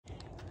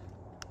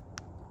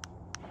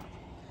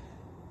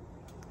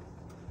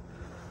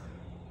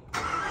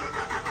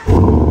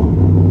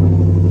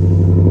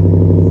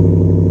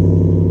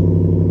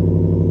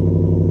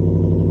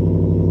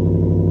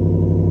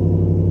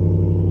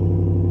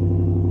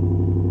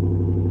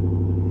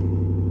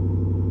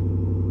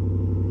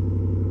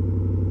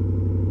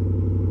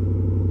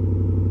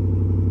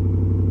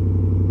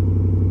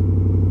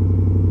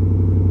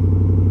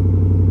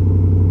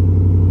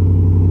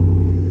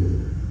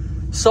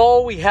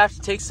So we have to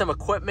take some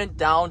equipment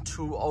down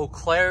to Eau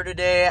Claire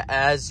today,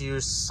 as you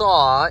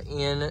saw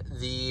in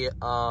the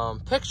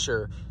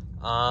picture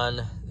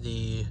on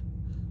the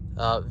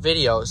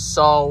video.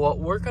 So what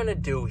we're going to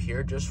do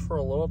here, just for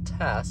a little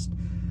test,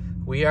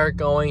 we are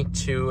going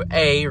to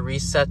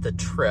reset the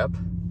trip.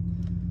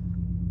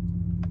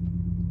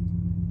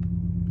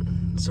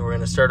 So we're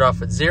going to start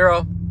off at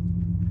 0,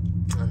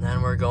 and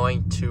then we're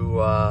going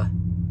to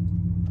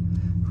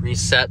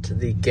reset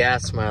the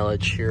gas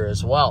mileage here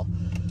as well.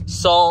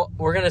 So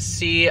we're going to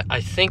see,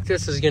 I think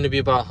this is going to be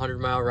about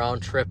 100-mile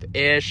round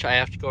trip-ish. I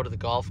have to go to the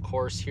golf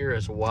course here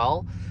as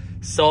well.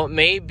 So it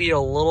may be a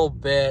little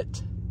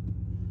bit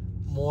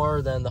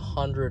more than the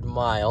 100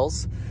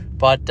 miles.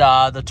 But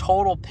the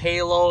total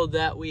payload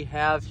that we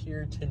have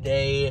here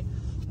today,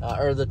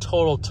 or the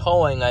total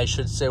towing, I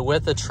should say,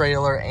 with the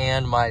trailer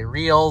and my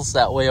reels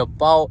that weigh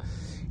about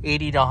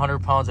 80 to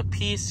 100 pounds a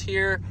piece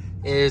here,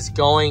 is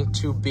going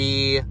to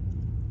be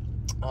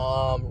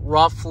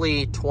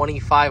roughly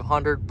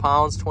 2,500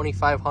 pounds,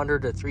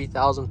 2,500 to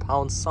 3,000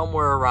 pounds,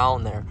 somewhere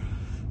around there.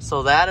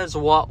 So that is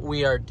what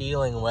we are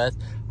dealing with.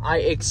 I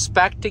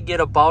expect to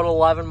get about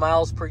 11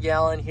 miles per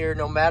gallon here,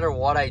 no matter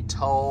what I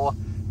tow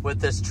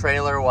with this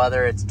trailer,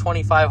 whether it's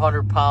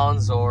 2,500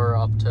 pounds or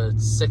up to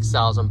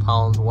 6,000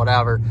 pounds,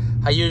 whatever.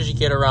 I usually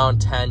get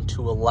around 10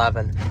 to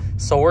 11.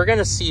 So we're going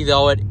to see,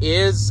 though, it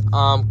is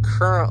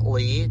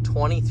currently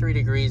 23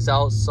 degrees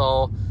out,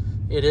 so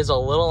it is a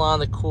little on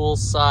the cool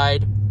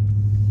side.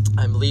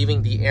 I'm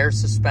leaving the air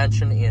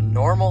suspension in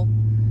normal,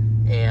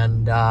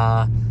 and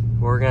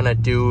we're going to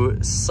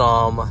do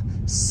some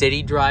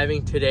city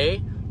driving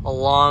today,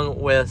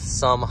 along with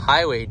some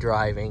highway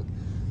driving.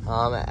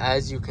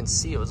 As you can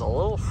see, it was a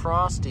little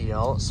frosty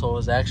out, so it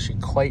was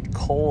actually quite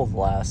cold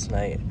last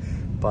night.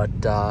 But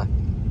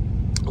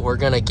we're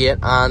going to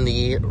get on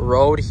the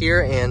road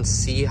here and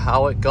see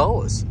how it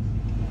goes.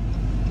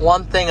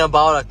 One thing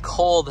about a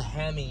cold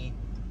Hemi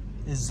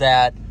is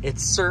that it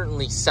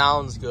certainly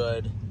sounds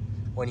good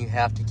when you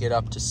have to get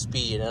up to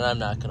speed. And I'm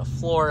not going to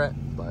floor it,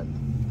 but...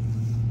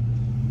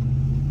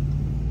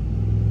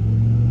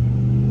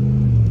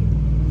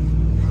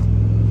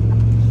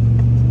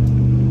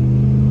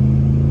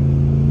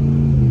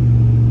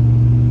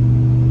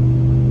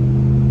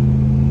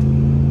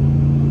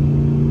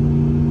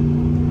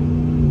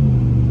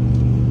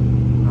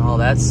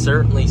 that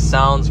certainly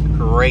sounds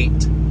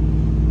great.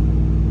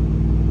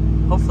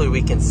 Hopefully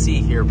we can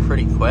see here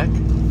pretty quick.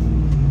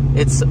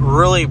 It's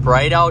really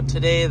bright out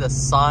today. The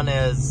sun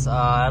is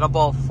at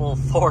about full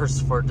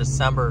force for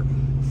December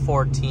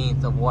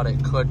 14th of what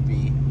it could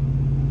be.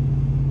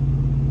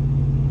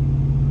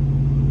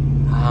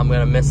 I'm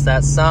gonna miss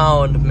that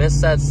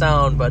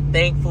sound, but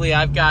thankfully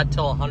I've got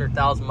till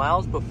 100,000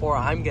 miles before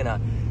I'm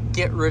gonna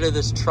get rid of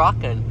this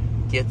truck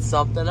and get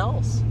something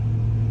else.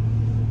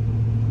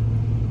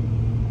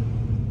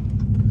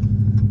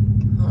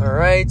 All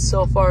right,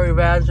 so far we've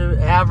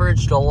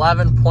averaged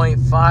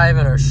 11.5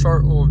 in our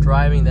short little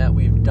driving that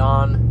we've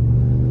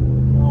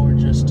done. Now we're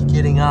just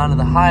getting onto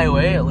the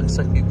highway. It looks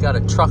like we've got a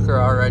trucker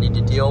already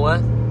to deal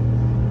with.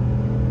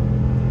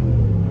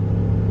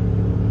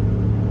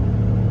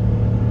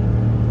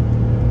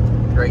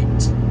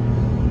 Great.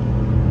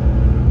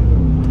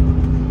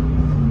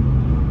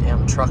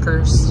 Damn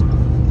truckers.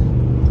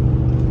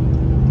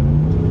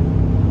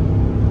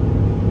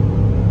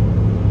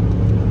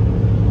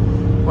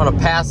 I want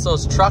to pass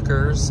those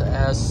truckers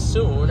as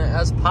soon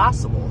as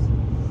possible.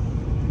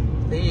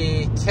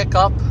 They kick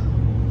up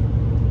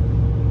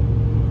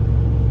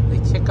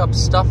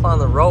stuff on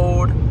the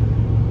road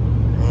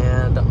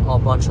and a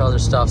bunch of other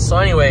stuff. So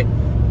anyway,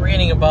 we're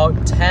getting about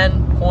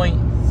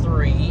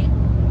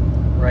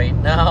 10.3 right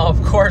now.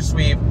 Of course,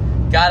 we've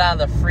got on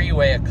the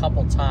freeway a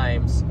couple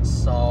times,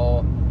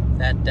 so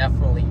that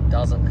definitely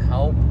doesn't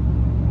help.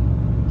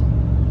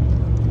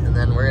 And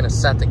then we're going to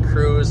set the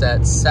cruise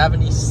at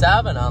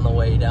 77 on the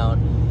way down.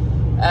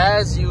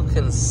 As you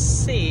can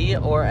see,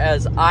 or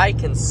as I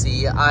can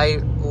see, I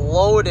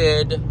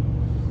loaded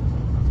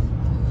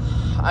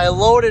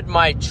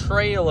my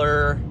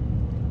trailer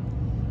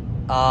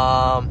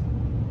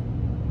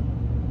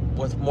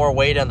with more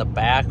weight on the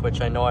back, which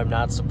I know I'm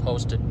not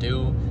supposed to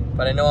do,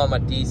 but I know I'm a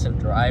decent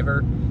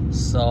driver,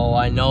 so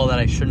I know that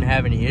I shouldn't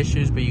have any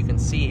issues. But you can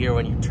see here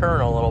when you turn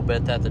a little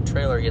bit that the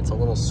trailer gets a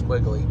little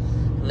squiggly.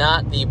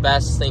 Not the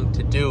best thing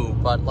to do,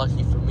 but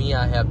lucky for me,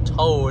 I have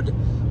towed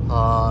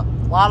a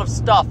lot of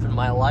stuff in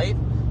my life,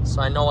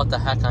 so I know what the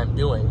heck I'm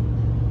doing.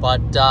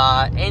 But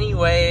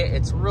anyway,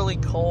 it's really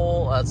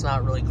cold. It's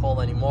not really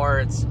cold anymore.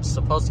 It's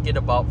supposed to get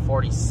about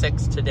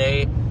 46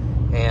 today,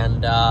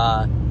 and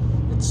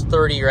it's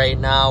 30 right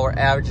now. We're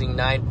averaging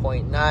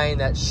 9.9.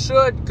 That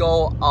should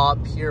go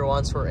up here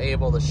once we're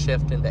able to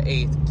shift into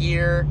 8th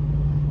gear.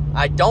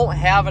 I don't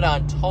have it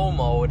on tow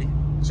mode,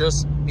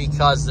 just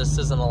because this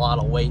isn't a lot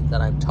of weight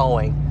that I'm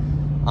towing.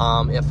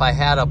 If I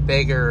had a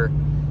bigger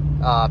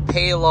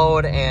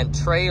payload and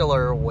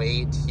trailer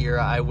weight here,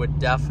 I would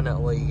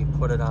definitely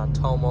put it on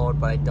tow mode,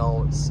 but I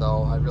don't,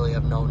 so I really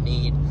have no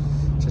need.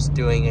 Just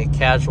doing a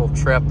casual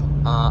trip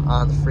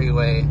on the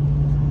freeway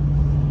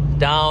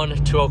down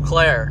to Eau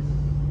Claire.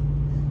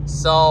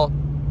 So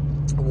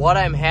what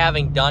I'm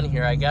having done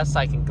here, I guess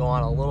I can go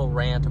on a little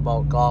rant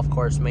about golf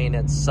course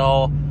maintenance.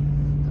 So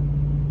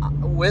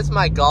with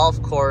my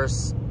golf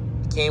course,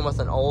 it came with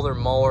an older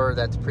mower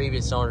that the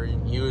previous owner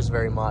didn't use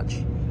very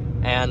much.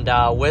 And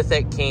with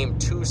it came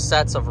 2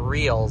 sets of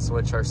reels,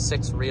 which are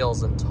 6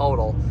 reels in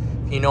total.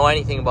 If you know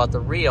anything about the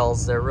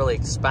reels, they're really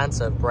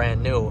expensive,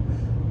 brand new.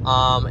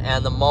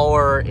 And the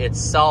mower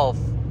itself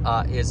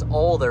is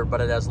older,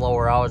 but it has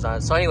lower hours on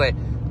it. So anyway,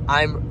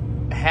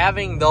 I'm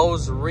having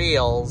those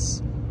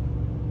reels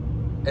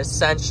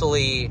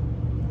essentially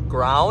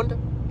ground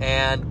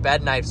and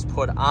bed knives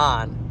put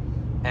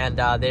on, and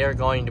they are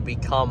going to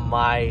become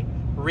my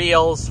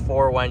reels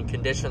for when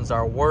conditions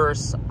are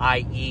worse,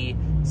 i.e.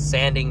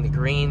 sanding the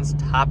greens,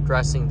 top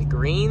dressing the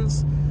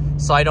greens,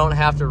 so I don't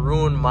have to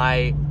ruin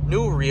my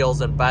new reels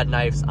and bed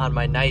knives on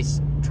my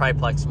nice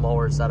triplex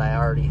mowers that I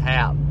already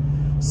have.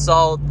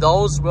 So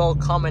those will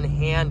come in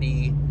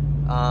handy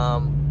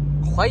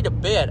quite a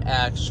bit,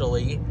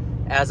 actually,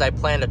 as I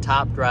plan to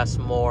top dress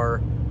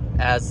more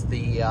as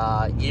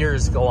the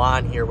years go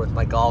on here with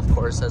my golf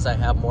course, as I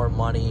have more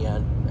money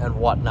and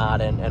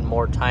whatnot, and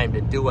more time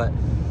to do it.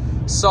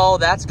 So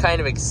that's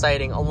kind of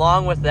exciting.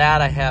 Along with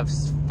that, I have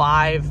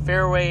 5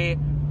 fairway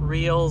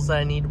reels that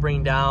I need to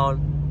bring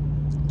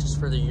down just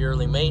for the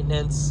yearly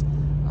maintenance.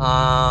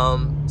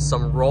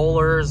 Some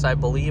rollers. I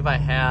believe I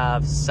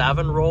have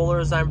 7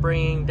 rollers I'm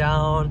bringing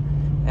down,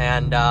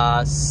 and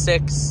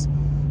 6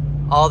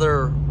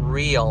 other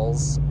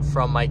reels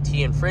from my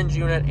tee and fringe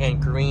unit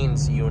and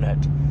greens unit.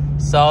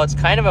 So it's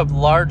kind of a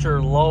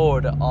larger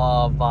load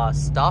of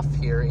stuff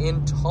here.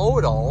 In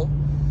total,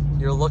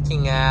 you're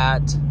looking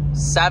at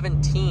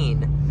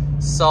 17.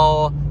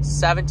 So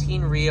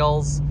 17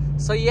 reels.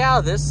 So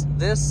yeah, this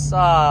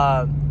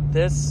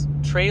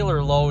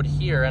trailer load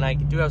here, and I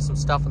do have some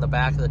stuff in the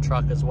back of the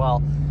truck as well,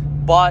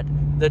 but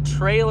the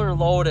trailer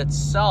load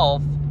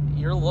itself,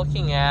 you're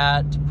looking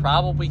at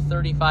probably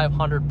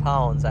 3,500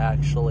 pounds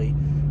actually.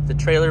 The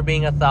trailer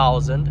being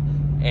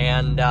 1,000,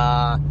 and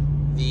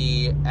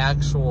the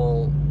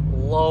actual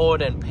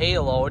load and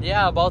payload,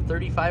 yeah, about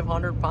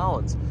 3,500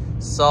 pounds.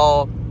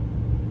 So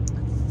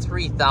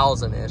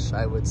 3,000-ish,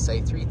 I would say,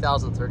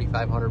 3,000,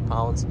 3,500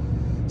 pounds.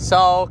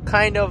 So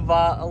kind of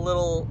a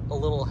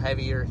little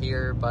heavier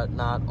here, but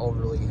not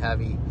overly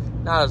heavy.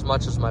 Not as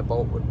much as my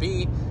boat would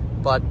be,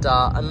 but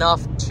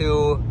enough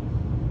to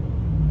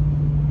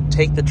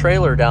take the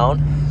trailer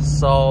down.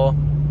 So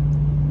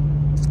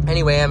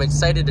anyway, I'm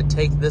excited to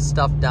take this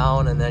stuff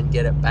down and then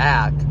get it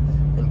back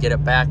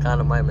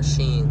onto my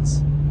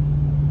machines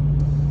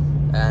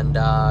and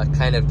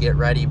kind of get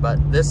ready.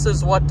 But this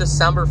is what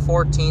December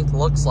 14th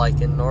looks like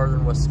in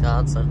northern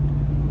Wisconsin.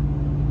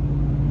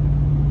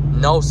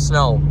 No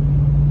snow.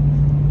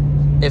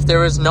 If there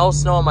was no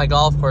snow on my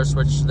golf course,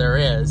 which there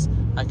is,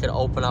 I could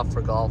open up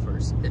for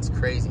golfers. It's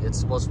crazy. It's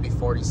supposed to be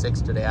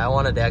 46 today. I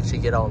wanted to actually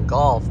get out and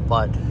golf,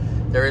 but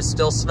there is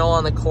still snow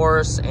on the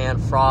course and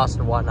frost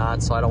and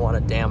whatnot, so I don't want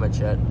to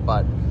damage it.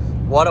 But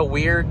what a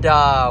weird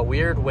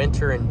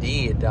winter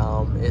indeed.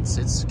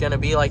 It's going to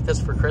be like this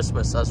for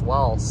Christmas as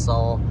well,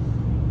 so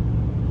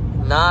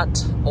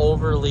not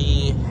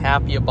overly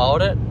happy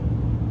about it.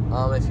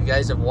 If you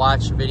guys have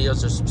watched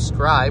videos or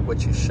subscribed,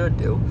 which you should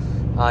do,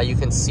 you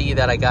can see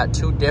that I got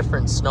 2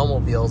 different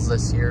snowmobiles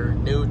this year,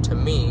 new to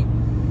me.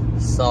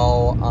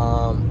 So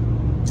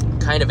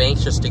kind of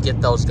anxious to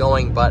get those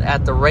going, but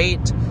at the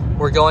rate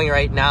we're going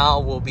right now,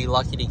 we'll be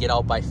lucky to get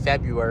out by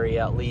February,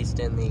 at least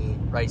in the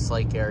Rice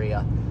Lake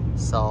area.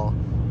 So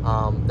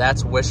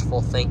that's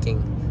wishful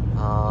thinking.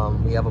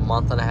 We have a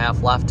month and a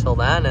half left till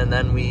then, and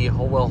then we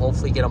will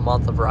hopefully get a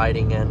month of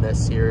riding in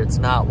this year. It's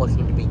not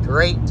looking to be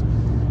great.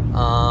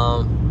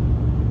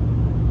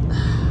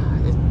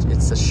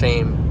 It's a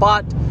shame,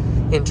 but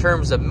in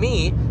terms of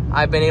me,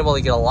 I've been able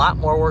to get a lot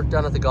more work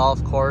done at the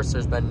golf course.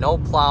 There's been no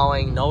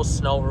plowing, no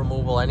snow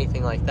removal,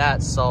 anything like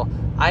that, so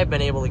I've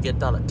been able to get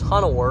done a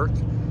ton of work,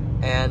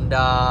 and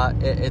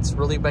it's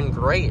really been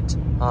great.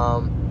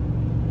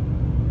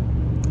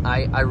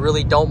 I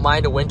really don't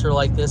mind a winter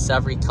like this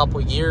every couple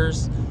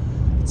years.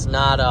 It's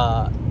not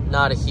a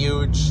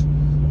huge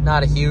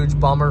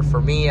bummer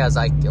for me, as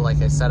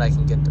like I said, I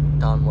can get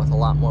done with a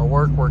lot more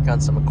work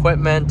on some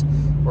equipment,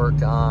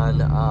 work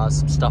on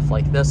some stuff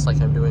like this, like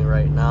I'm doing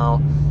right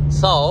now.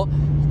 So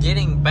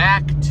getting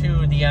back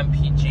to the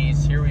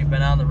MPGs here, we've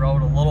been on the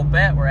road a little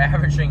bit. We're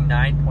averaging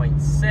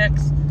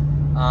 9.6.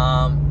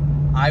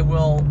 I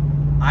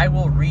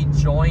will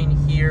rejoin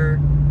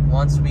here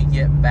once we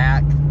get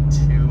back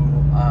to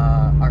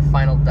our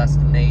final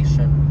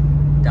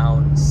destination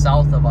down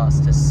south of us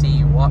to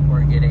see what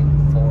we're getting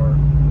for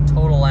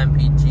total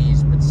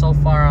MPGs. But so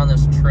far on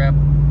this trip,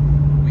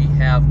 we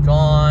have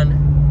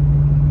gone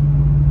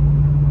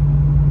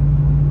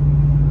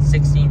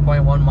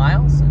 16.1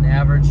 miles and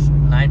averaged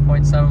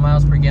 9.7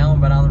 miles per gallon,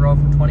 been on the road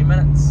for 20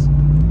 minutes.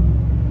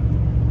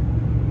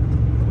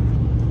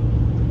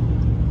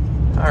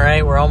 All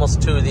right, we're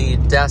almost to the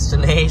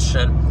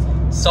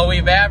destination. So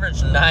we've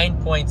averaged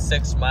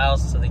 9.6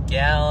 miles to the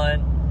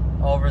gallon,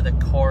 over the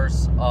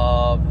course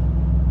of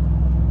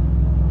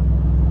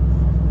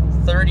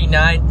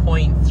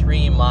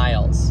 39.3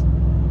 miles.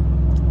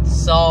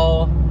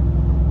 So,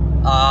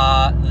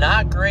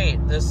 not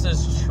great. This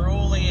is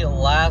truly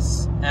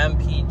less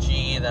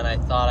MPG than I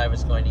thought I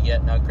was going to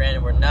get. Now,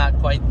 granted, we're not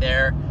quite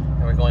there,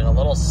 and we're going a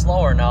little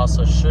slower now,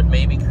 so it should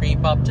maybe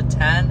creep up to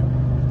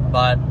 10.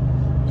 But,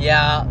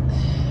 yeah,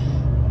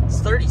 it's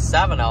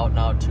 37 out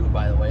now, too,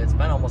 by the way. It's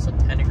been almost a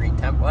 10-degree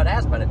temperature. Well, it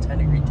has been a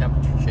 10-degree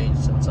temperature change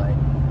since I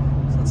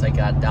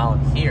got down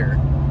here.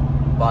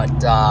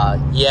 But,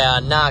 yeah,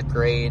 not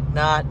great.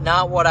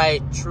 Not what I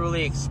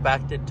truly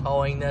expected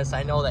towing this.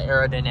 I know the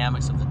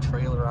aerodynamics of the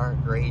trailer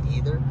aren't great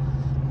either,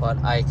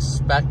 but I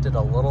expected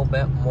a little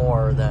bit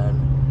more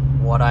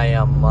than what I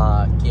am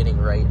getting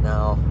right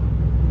now.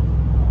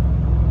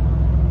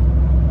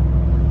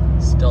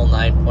 Still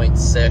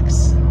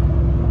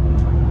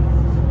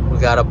 9.6. We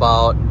got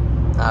about,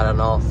 I don't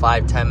know,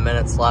 5-10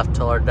 minutes left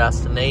till our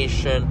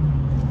destination,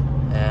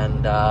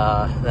 and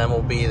then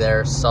we'll be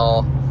there.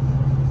 So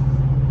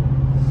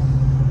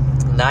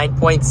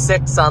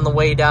 9.6 on the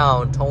way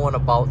down, towing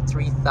about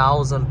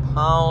 3,000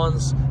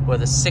 pounds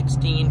with a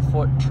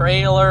 16-foot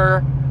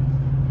trailer.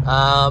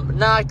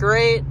 Not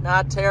great,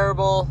 not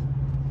terrible.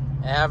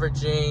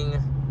 Averaging,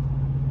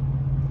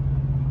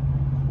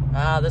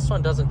 this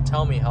one doesn't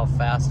tell me how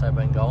fast I've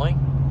been going.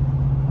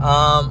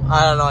 I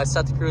don't know, I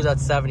set the cruise at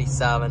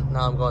 77,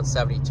 now I'm going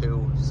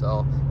 72,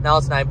 so now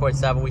it's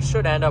 9.7. We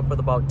should end up with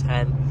about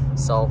 10,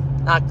 so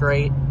not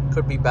great,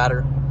 could be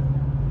better.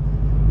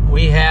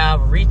 We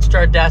have reached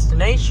our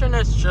destination.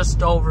 It's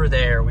just over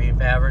there.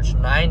 We've averaged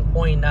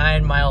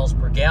 9.9 miles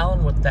per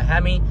gallon with the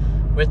Hemi,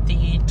 with the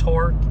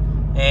e-torque,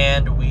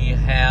 and we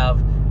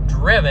have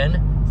driven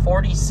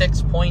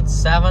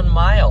 46.7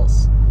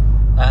 miles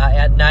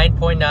at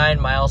 9.9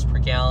 miles per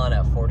gallon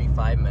at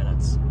 45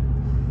 minutes.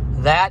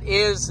 That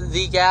is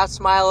the gas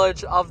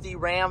mileage of the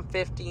Ram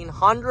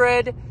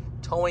 1500,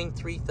 towing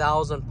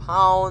 3,000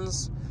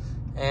 pounds.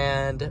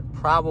 And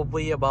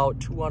probably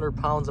about 200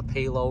 pounds of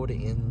payload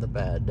in the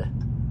bed.